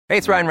Hey,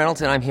 it's Ryan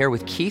Reynolds, and I'm here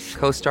with Keith,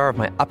 co-star of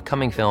my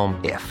upcoming film,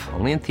 If,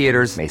 only in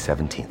theaters May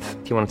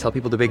 17th. Do you want to tell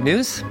people the big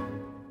news?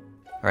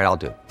 All right, I'll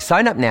do it.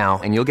 Sign up now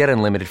and you'll get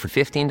unlimited for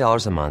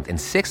 $15 a month and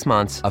 6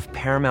 months of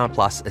Paramount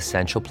Plus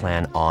Essential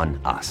Plan on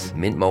us.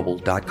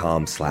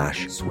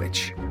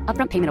 MintMobile.com/switch.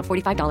 Upfront payment of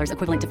 $45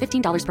 equivalent to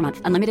 $15 per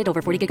month. Unlimited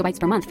over 40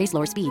 gigabytes per month. Face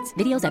lower speeds.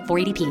 Videos at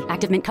 480p.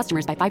 Active Mint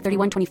customers by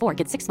 531.24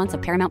 get 6 months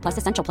of Paramount Plus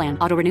Essential Plan.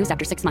 Auto renews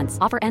after 6 months.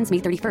 Offer ends May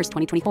 31st,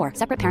 2024.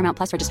 Separate Paramount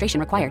Plus registration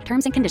required.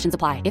 Terms and conditions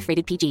apply if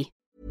rated PG.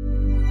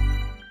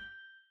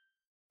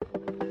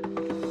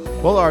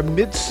 Well, our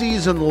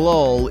mid-season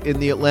lull in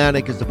the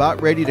Atlantic is about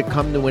ready to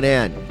come to an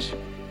end.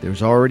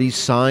 There's already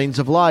signs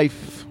of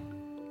life.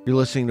 You're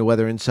listening to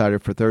Weather Insider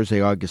for Thursday,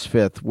 August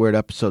 5th. We're at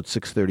episode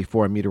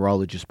 634. I'm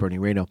meteorologist Bernie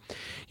Rayno.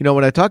 You know,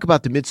 when I talk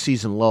about the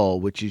mid-season lull,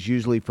 which is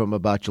usually from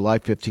about July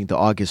 15th to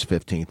August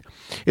 15th,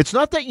 it's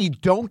not that you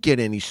don't get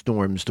any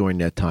storms during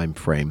that time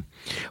frame.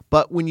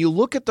 But when you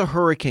look at the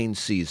hurricane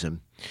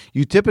season,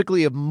 you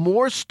typically have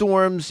more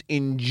storms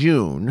in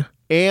June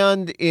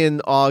and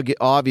in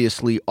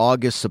obviously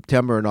August,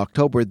 September, and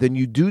October than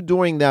you do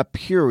during that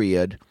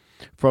period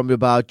from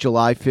about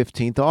July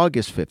 15th to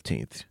August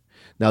 15th.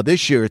 Now,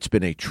 this year, it's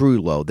been a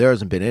true low. There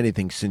hasn't been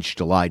anything since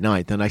July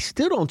 9th, and I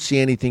still don't see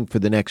anything for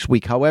the next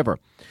week. However,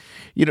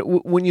 you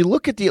know, when you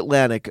look at the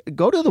Atlantic,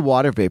 go to the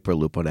water vapor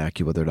loop on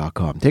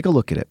AccuWeather.com. Take a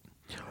look at it.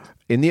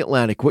 In the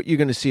Atlantic, what you're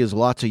going to see is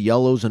lots of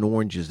yellows and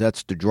oranges.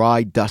 That's the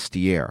dry,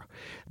 dusty air.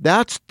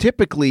 That's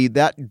typically,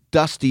 that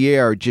dusty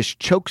air just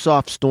chokes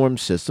off storm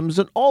systems.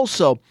 And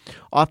also,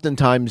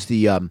 oftentimes,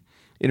 the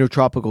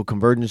intertropical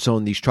convergence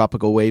zone, these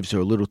tropical waves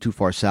are a little too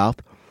far south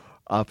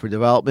for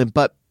development.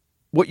 But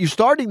what you're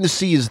starting to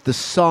see is the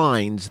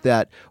signs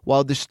that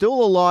while there's still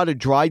a lot of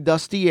dry,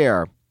 dusty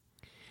air,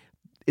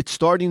 it's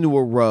starting to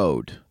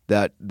erode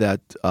that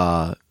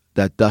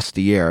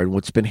dusty air. And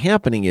what's been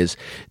happening is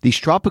these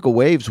tropical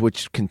waves,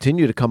 which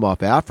continue to come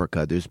off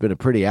Africa, there's been a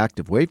pretty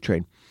active wave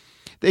train,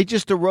 they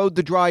just erode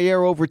the dry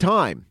air over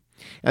time.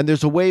 And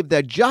there's a wave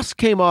that just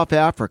came off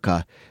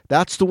Africa.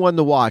 That's the one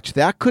to watch.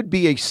 That could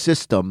be a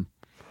system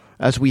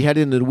as we head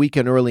into the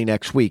weekend early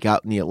next week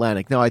out in the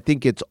Atlantic. Now, I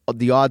think it's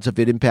the odds of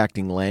it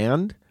impacting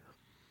land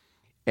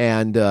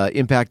and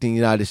impacting the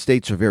United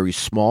States are very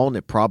small, and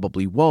it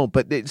probably won't.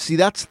 But see,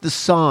 that's the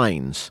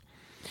signs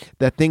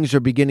that things are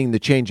beginning to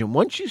change. And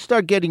once you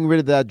start getting rid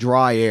of that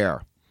dry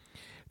air,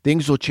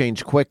 things will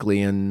change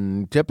quickly.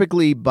 And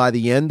typically by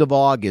the end of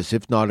August,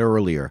 if not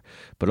earlier,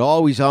 but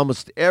always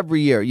almost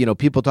every year, you know,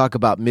 people talk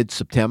about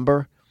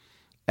mid-September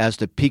as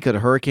the peak of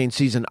the hurricane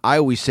season. I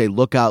always say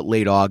look out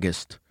late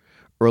August,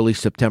 early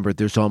September.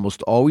 There's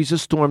almost always a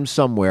storm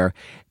somewhere,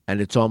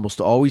 and it's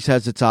almost always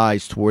has its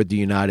eyes toward the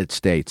United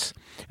States.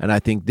 And I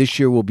think this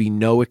year will be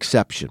no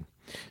exception.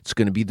 It's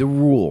going to be the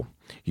rule.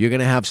 You're going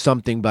to have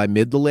something by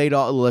mid to late,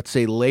 let's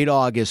say late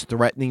August,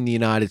 threatening the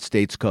United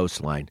States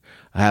coastline.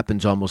 It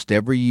happens almost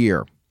every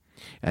year.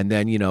 And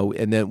then, you know,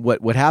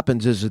 what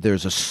happens is that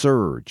there's a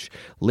surge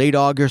late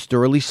August,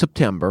 early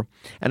September.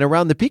 And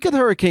around the peak of the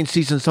hurricane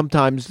season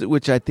sometimes,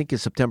 which I think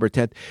is September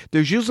 10th,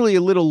 there's usually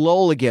a little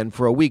lull again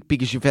for a week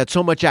because you've had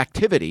so much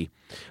activity.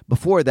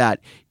 Before that,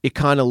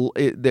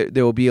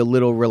 there will be a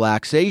little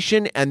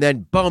relaxation, and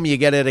then boom, you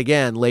get it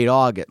again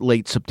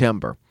late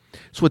September.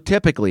 It's what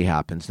typically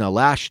happens. Now,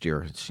 last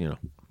year, it's, you know,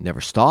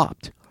 never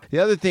stopped. The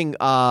other thing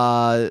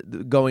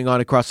going on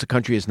across the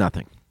country is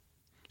nothing.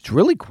 It's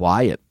really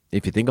quiet,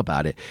 if you think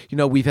about it. You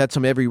know, we've had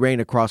some heavy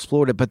rain across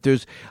Florida, but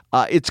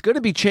it's going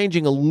to be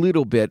changing a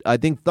little bit. I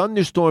think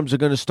thunderstorms are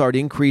going to start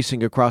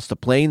increasing across the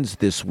plains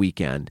this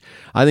weekend.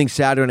 I think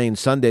Saturday and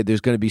Sunday there's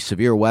going to be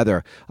severe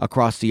weather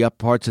across the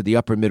parts of the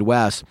upper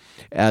Midwest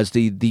as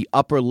the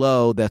upper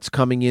low that's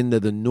coming into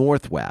the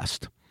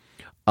Northwest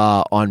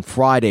on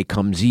Friday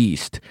comes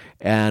east,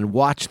 and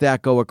watch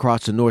that go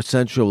across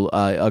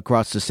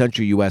the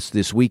central U.S.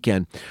 this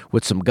weekend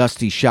with some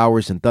gusty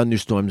showers and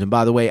thunderstorms. And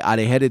by the way, out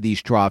ahead of these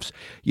troughs,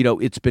 you know,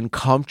 it's been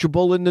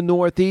comfortable in the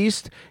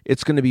Northeast.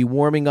 It's going to be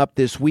warming up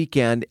this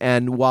weekend,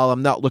 and while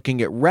I'm not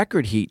looking at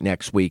record heat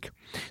next week,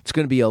 it's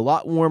going to be a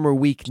lot warmer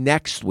week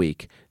next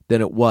week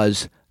than it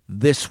was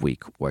this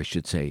week, or I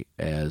should say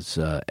as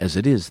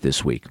it is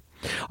this week.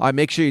 All right,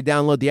 make sure you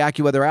download the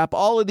AccuWeather app.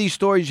 All of these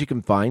stories you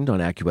can find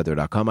on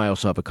AccuWeather.com. I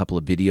also have a couple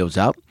of videos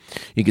out.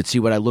 You can see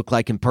what I look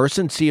like in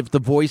person, see if the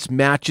voice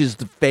matches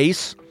the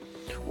face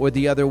or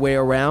the other way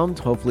around.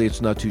 Hopefully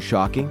it's not too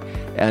shocking.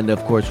 And,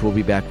 of course, we'll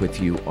be back with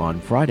you on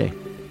Friday.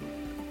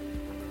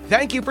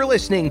 Thank you for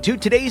listening to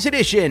today's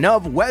edition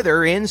of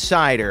Weather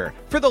Insider.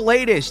 For the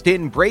latest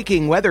in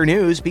breaking weather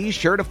news, be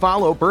sure to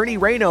follow Bernie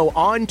Rayno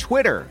on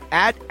Twitter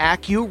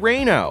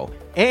 @AccuRayno.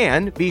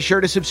 And be sure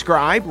to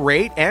subscribe,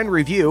 rate, and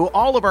review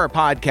all of our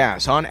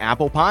podcasts on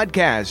Apple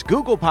Podcasts,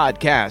 Google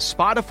Podcasts,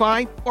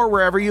 Spotify, or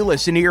wherever you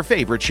listen to your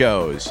favorite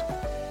shows.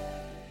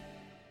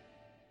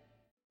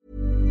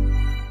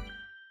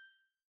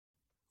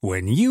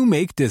 When you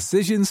make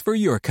decisions for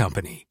your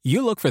company,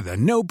 you look for the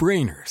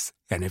no-brainers.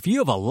 And if you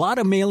have a lot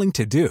of mailing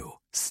to do,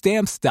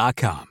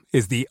 Stamps.com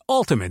is the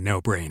ultimate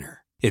no-brainer.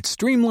 It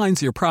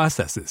streamlines your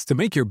processes to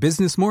make your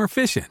business more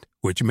efficient,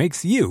 which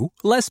makes you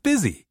less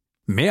busy.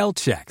 Mail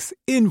checks,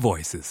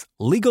 invoices,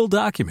 legal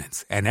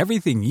documents, and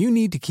everything you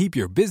need to keep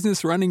your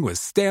business running with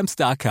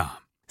Stamps.com.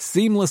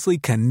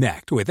 Seamlessly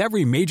connect with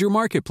every major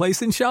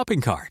marketplace and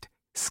shopping cart.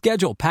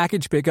 Schedule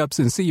package pickups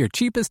and see your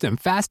cheapest and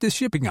fastest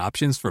shipping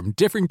options from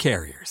different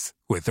carriers,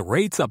 with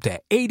rates up to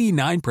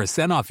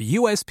 89% off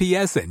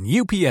USPS and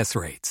UPS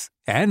rates.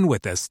 And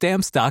with the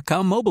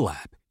Stamps.com mobile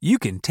app, you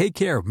can take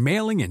care of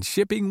mailing and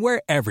shipping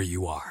wherever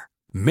you are.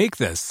 Make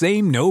the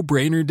same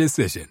no-brainer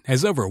decision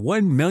as over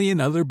 1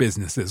 million other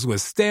businesses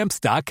with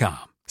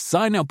Stamps.com.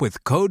 Sign up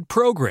with code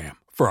PROGRAM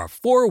for a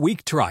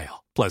 4-week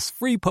trial, plus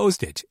free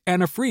postage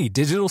and a free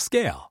digital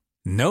scale.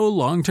 No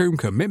long-term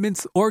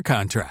commitments or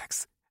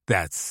contracts.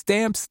 That's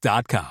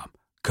Stamps.com.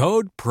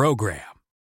 Code PROGRAM.